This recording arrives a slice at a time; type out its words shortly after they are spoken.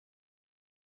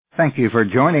Thank you for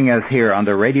joining us here on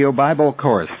the Radio Bible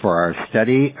Course for our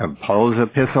study of Paul's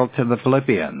epistle to the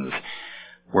Philippians.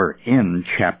 We're in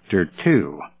chapter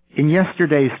 2. In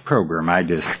yesterday's program, I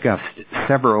discussed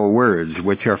several words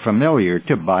which are familiar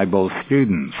to Bible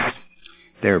students.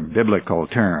 They're biblical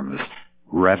terms: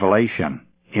 revelation,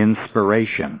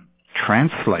 inspiration,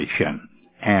 translation,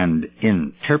 and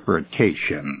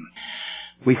interpretation.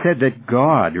 We said that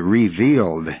God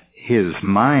revealed His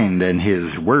mind and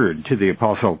His word to the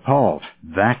Apostle Paul.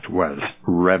 That was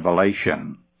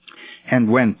revelation.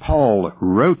 And when Paul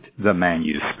wrote the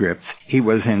manuscripts, he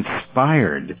was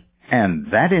inspired,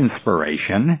 and that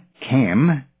inspiration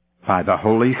came by the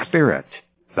Holy Spirit.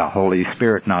 The Holy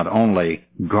Spirit not only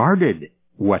guarded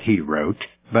what he wrote,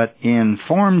 but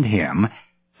informed him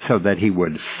so that he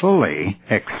would fully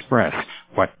express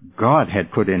what God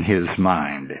had put in his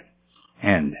mind.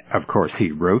 And, of course,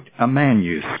 he wrote a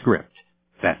manuscript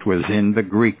that was in the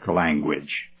Greek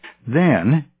language.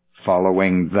 Then,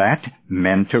 following that,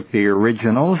 men took the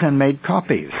originals and made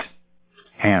copies.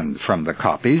 And from the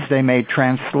copies, they made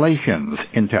translations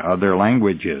into other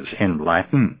languages, in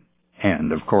Latin,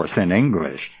 and, of course, in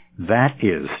English. That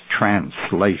is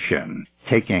translation,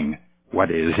 taking what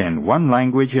is in one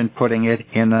language and putting it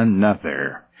in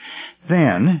another.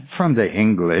 Then, from the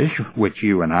English, which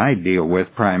you and I deal with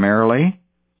primarily,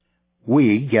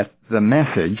 we get the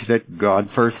message that God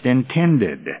first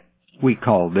intended. We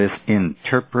call this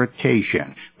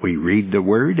interpretation. We read the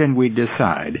Word and we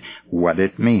decide what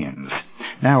it means.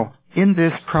 Now, in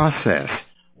this process,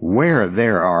 where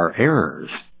there are errors,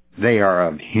 they are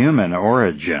of human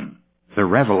origin. The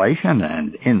revelation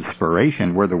and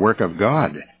inspiration were the work of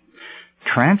God.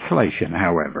 Translation,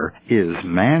 however, is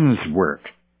man's work,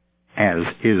 as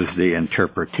is the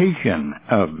interpretation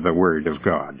of the Word of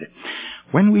God.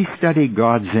 When we study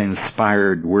God's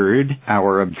inspired Word,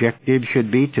 our objective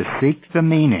should be to seek the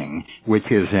meaning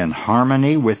which is in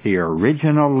harmony with the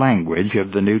original language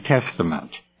of the New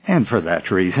Testament. And for that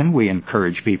reason, we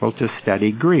encourage people to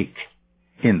study Greek.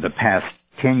 In the past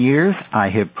 10 years, I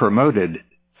have promoted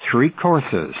 3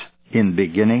 courses in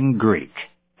beginning Greek,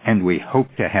 and we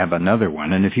hope to have another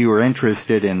one. And if you are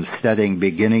interested in studying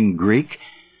beginning Greek,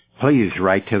 please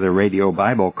write to the Radio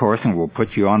Bible Course and we'll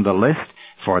put you on the list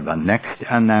for the next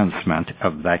announcement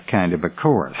of that kind of a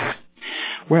course.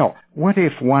 Well, what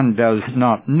if one does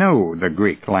not know the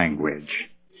Greek language?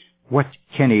 What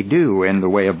can he do in the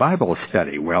way of Bible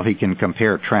study? Well, he can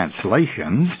compare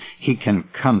translations. He can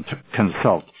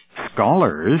consult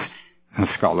scholars. And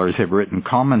scholars have written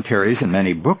commentaries and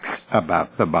many books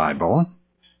about the Bible.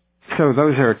 So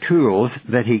those are tools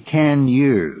that he can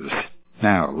use.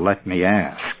 Now, let me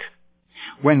ask,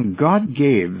 when God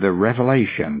gave the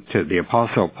revelation to the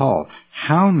Apostle Paul,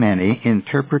 how many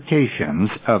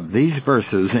interpretations of these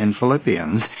verses in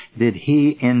Philippians did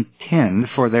he intend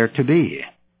for there to be?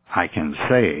 I can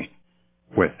say,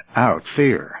 without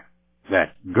fear,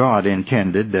 that God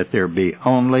intended that there be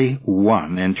only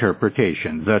one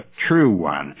interpretation, the true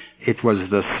one. It was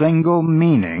the single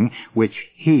meaning which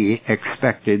he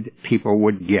expected people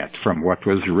would get from what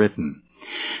was written.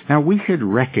 Now, we should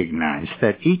recognize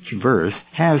that each verse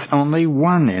has only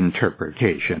one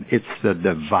interpretation. It's the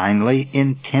divinely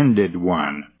intended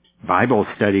one. Bible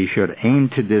study should aim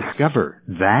to discover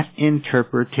that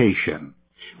interpretation,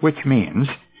 which means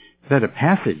that a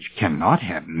passage cannot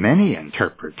have many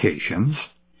interpretations.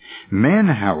 Men,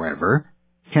 however,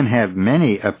 can have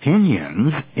many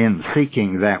opinions in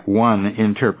seeking that one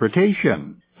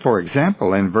interpretation. For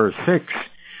example, in verse 6,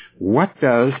 what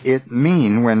does it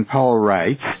mean when Paul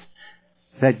writes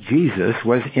that Jesus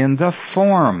was in the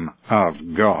form of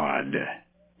God?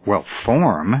 Well,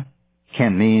 form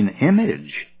can mean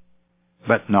image,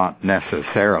 but not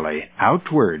necessarily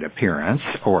outward appearance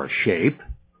or shape.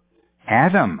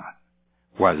 Adam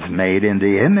was made in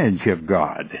the image of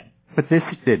God, but this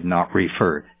did not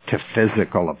refer to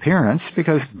physical appearance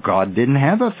because God didn't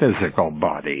have a physical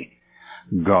body.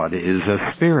 God is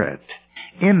a spirit.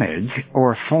 Image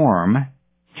or form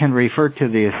can refer to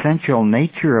the essential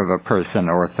nature of a person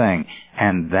or thing,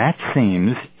 and that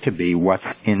seems to be what's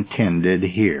intended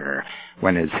here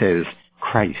when it says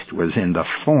Christ was in the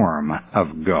form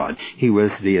of God. He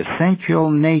was the essential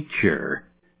nature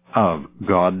of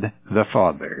God the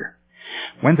Father.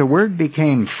 When the Word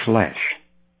became flesh,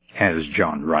 as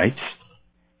John writes,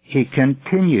 he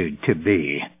continued to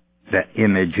be the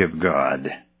image of God.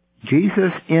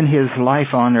 Jesus in his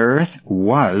life on earth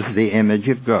was the image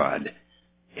of God.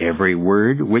 Every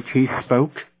word which he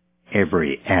spoke,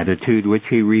 every attitude which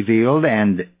he revealed,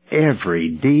 and every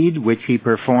deed which he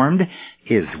performed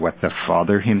is what the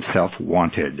Father himself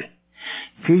wanted.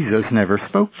 Jesus never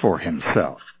spoke for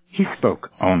himself. He spoke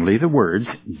only the words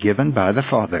given by the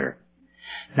Father.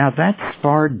 Now that's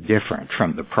far different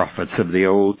from the prophets of the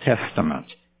Old Testament.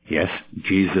 Yes,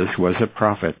 Jesus was a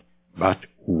prophet, but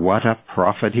what a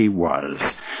prophet he was.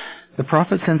 The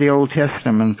prophets in the Old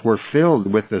Testament were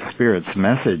filled with the Spirit's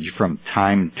message from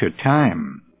time to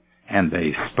time, and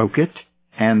they spoke it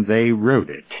and they wrote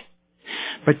it.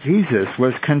 But Jesus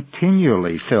was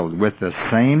continually filled with the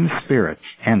same Spirit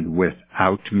and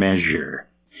without measure,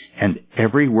 and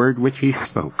every word which he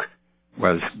spoke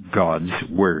was God's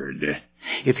Word.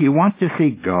 If you want to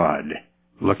see God,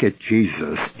 look at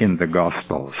Jesus in the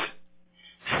Gospels.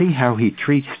 See how he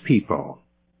treats people.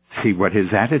 See what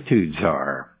his attitudes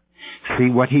are. See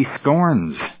what he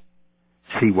scorns.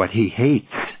 See what he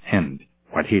hates and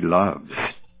what he loves.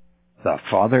 The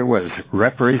Father was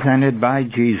represented by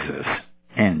Jesus,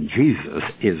 and Jesus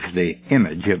is the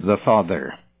image of the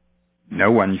Father.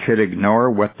 No one should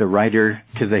ignore what the writer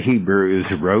to the Hebrews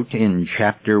wrote in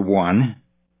chapter 1.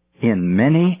 In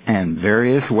many and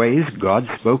various ways God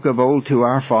spoke of old to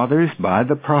our fathers by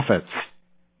the prophets.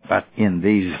 But in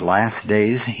these last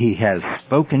days he has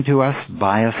spoken to us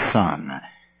by a Son,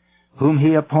 whom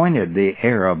he appointed the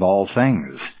heir of all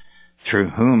things, through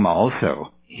whom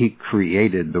also he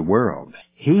created the world.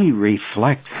 He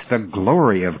reflects the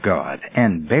glory of God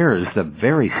and bears the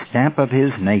very stamp of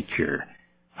his nature,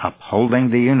 upholding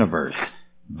the universe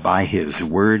by his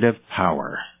word of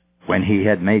power. When he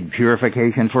had made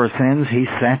purification for sins, he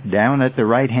sat down at the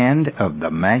right hand of the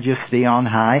Majesty on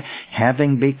high,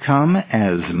 having become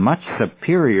as much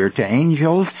superior to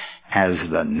angels as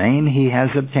the name he has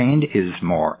obtained is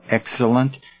more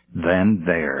excellent than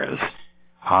theirs.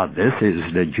 This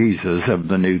is the Jesus of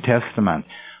the New Testament,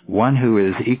 one who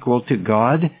is equal to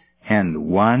God and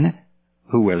one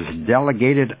who was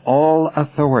delegated all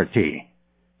authority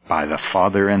by the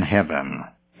Father in heaven.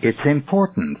 It's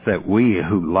important that we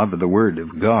who love the Word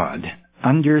of God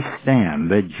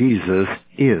understand that Jesus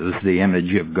is the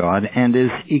image of God and is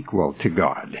equal to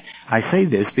God. I say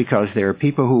this because there are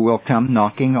people who will come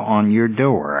knocking on your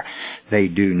door. They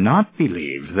do not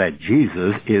believe that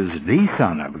Jesus is the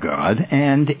Son of God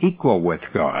and equal with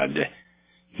God.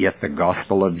 Yet the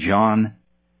Gospel of John,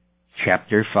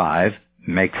 chapter 5,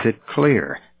 makes it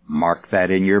clear. Mark that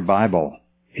in your Bible.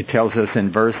 It tells us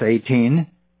in verse 18,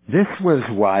 "This was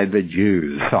why the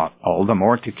Jews sought all the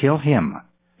more to kill him,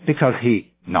 because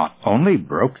he not only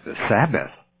broke the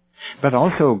Sabbath, but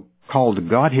also called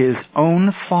God his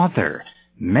own Father,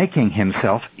 making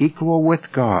himself equal with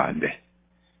God."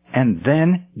 And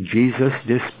then Jesus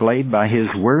displayed by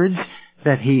his words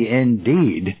that he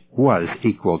indeed was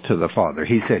equal to the Father.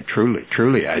 He said, "Truly,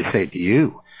 truly, I say to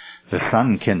you, the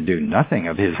Son can do nothing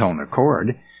of his own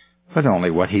accord, but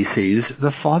only what he sees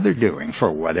the Father doing.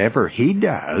 For whatever he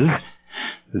does,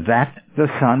 that the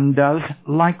Son does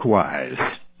likewise."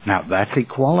 Now that's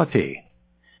equality.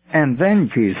 And then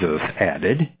Jesus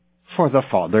added, "For the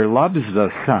Father loves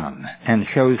the Son, and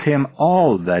shows him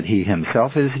all that he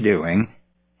himself is doing,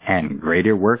 and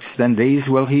greater works than these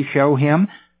will he show him,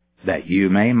 that you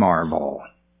may marvel."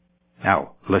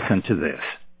 Now listen to this.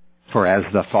 "For as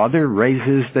the Father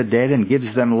raises the dead and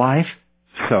gives them life,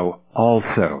 so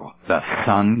also the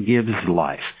Son gives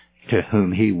life to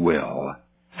whom he will."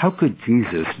 How could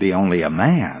Jesus be only a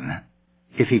man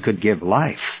if he could give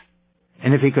life?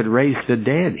 And if he could raise the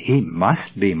dead, he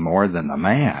must be more than a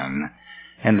man.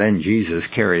 And then Jesus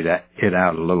carried it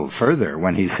out a little further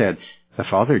when he said, "The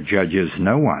Father judges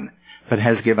no one, but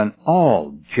has given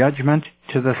all judgment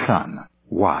to the Son."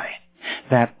 Why?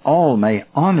 That all may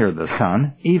honor the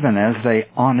Son, even as they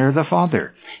honor the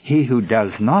Father. He who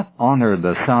does not honor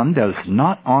the Son does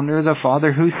not honor the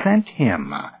Father who sent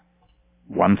him.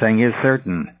 One thing is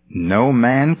certain, no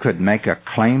man could make a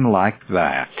claim like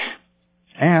that.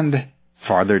 And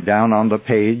farther down on the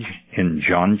page, in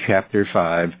John chapter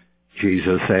 5,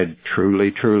 Jesus said,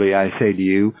 "Truly, truly, I say to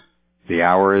you, the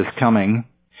hour is coming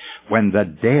when the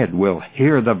dead will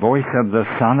hear the voice of the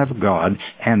Son of God,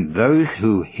 and those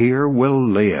who hear will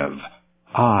live."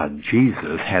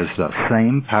 Jesus has the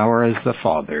same power as the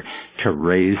Father to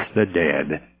raise the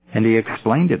dead. And he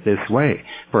explained it this way,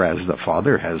 "For as the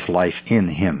Father has life in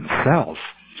himself,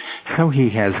 so he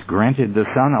has granted the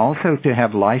Son also to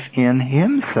have life in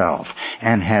himself,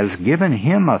 and has given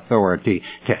him authority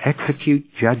to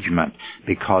execute judgment,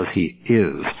 because he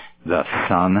is the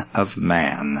Son of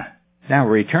Man." Now,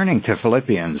 returning to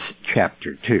Philippians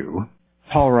chapter 2,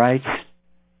 Paul writes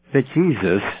that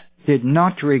Jesus did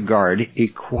not regard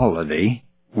equality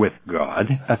with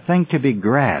God a thing to be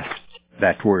grasped.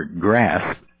 That word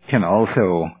grasp can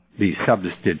also be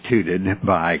substituted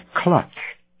by clutch.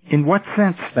 In what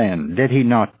sense, then, did he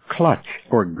not clutch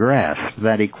or grasp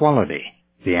that equality?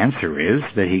 The answer is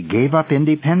that he gave up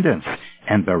independence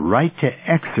and the right to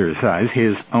exercise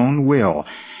his own will.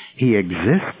 He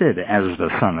existed as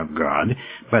the Son of God,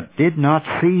 but did not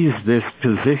seize this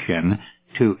position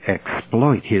to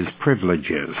exploit his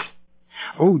privileges.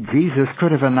 Oh, Jesus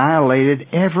could have annihilated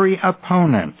every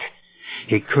opponent.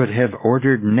 He could have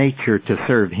ordered nature to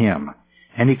serve him,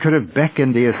 and he could have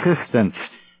beckoned the assistance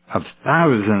of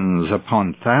thousands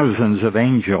upon thousands of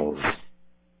angels.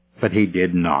 But he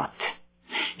did not.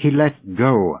 He let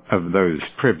go of those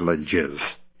privileges.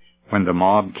 When the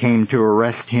mob came to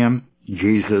arrest him,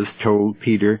 Jesus told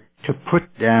Peter to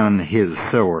put down his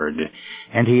sword.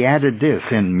 And he added this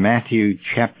in Matthew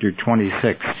chapter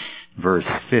 26, verse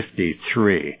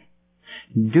 53.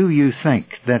 Do you think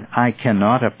that I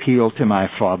cannot appeal to my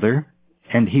Father,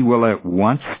 and he will at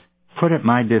once put at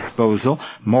my disposal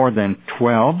more than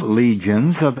 12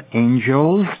 legions of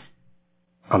angels?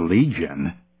 A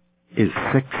legion is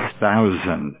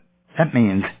 6,000. That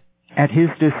means at his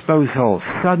disposal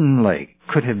suddenly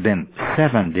could have been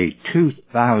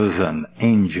 72,000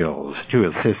 angels to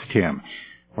assist him.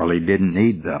 Well, he didn't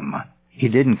need them. He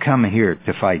didn't come here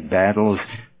to fight battles.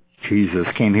 Jesus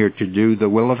came here to do the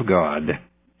will of God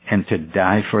and to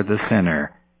die for the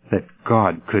sinner, that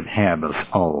God could have us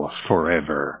all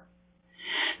forever.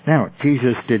 Now,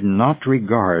 Jesus did not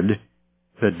regard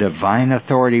the divine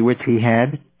authority which he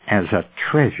had as a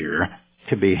treasure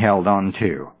to be held on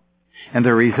to. And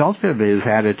the result of his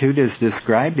attitude is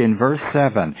described in verse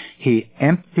 7. He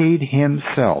emptied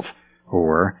himself,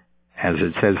 or, as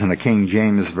it says in the King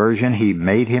James Version, he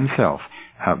made himself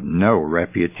of no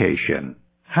reputation.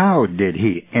 How did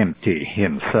he empty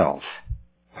himself?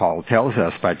 Paul tells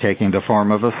us by taking the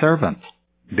form of a servant,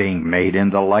 being made in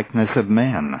the likeness of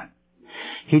men.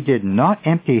 He did not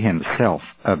empty himself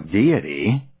of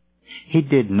deity. He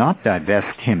did not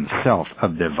divest himself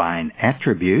of divine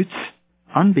attributes.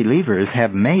 Unbelievers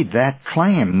have made that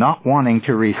claim, not wanting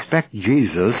to respect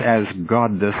Jesus as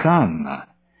God the Son.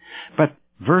 But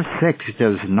verse 6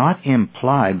 does not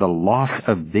imply the loss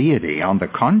of deity. On the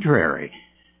contrary,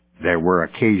 there were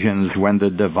occasions when the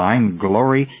divine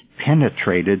glory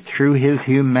penetrated through his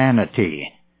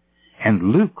humanity.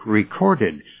 And Luke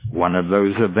recorded one of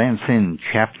those events in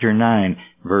chapter 9,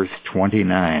 verse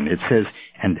 29. It says,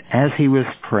 And as he was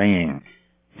praying,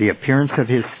 the appearance of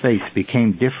his face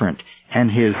became different, and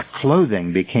his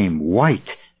clothing became white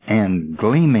and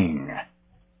gleaming.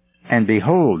 And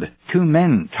behold, 2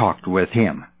 men talked with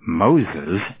him,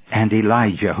 Moses and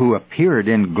Elijah, who appeared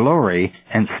in glory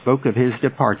and spoke of his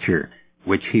departure,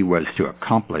 which he was to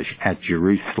accomplish at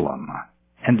Jerusalem.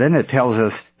 And then it tells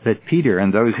us that Peter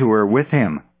and those who were with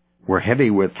him were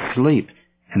heavy with sleep,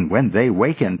 and when they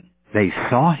wakened, they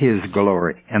saw his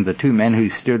glory and the 2 men who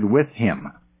stood with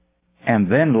him.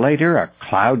 And then later a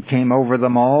cloud came over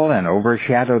them all and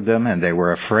overshadowed them, and they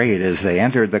were afraid as they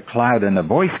entered the cloud, and a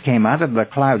voice came out of the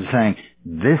cloud saying,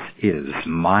 This is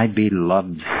my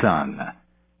beloved Son.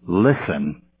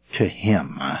 Listen to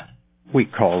him. We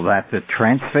call that the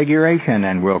Transfiguration,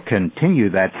 and we'll continue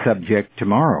that subject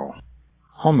tomorrow.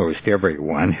 Almost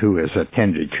everyone who has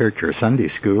attended church or Sunday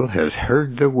school has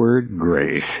heard the word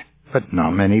grace, but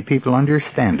not many people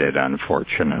understand it,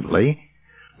 unfortunately.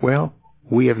 Well,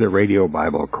 we of the Radio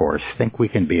Bible Course think we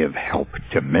can be of help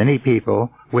to many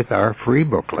people with our free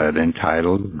booklet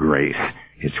entitled Grace.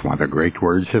 It's one of the great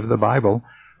words of the Bible.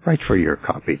 Write for your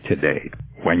copy today.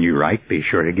 When you write, be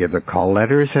sure to give the call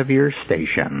letters of your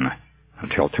station.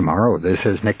 Until tomorrow, this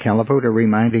is Nick Califuto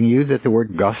reminding you that the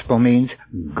word gospel means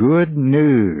good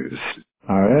news.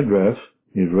 Our address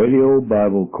is Radio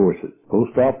Bible Courses,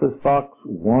 Post Office Box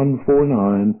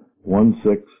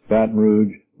 14916, Baton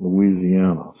Rouge,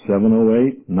 Louisiana,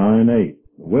 70898.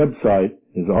 The website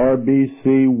is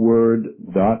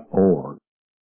rbcword.com.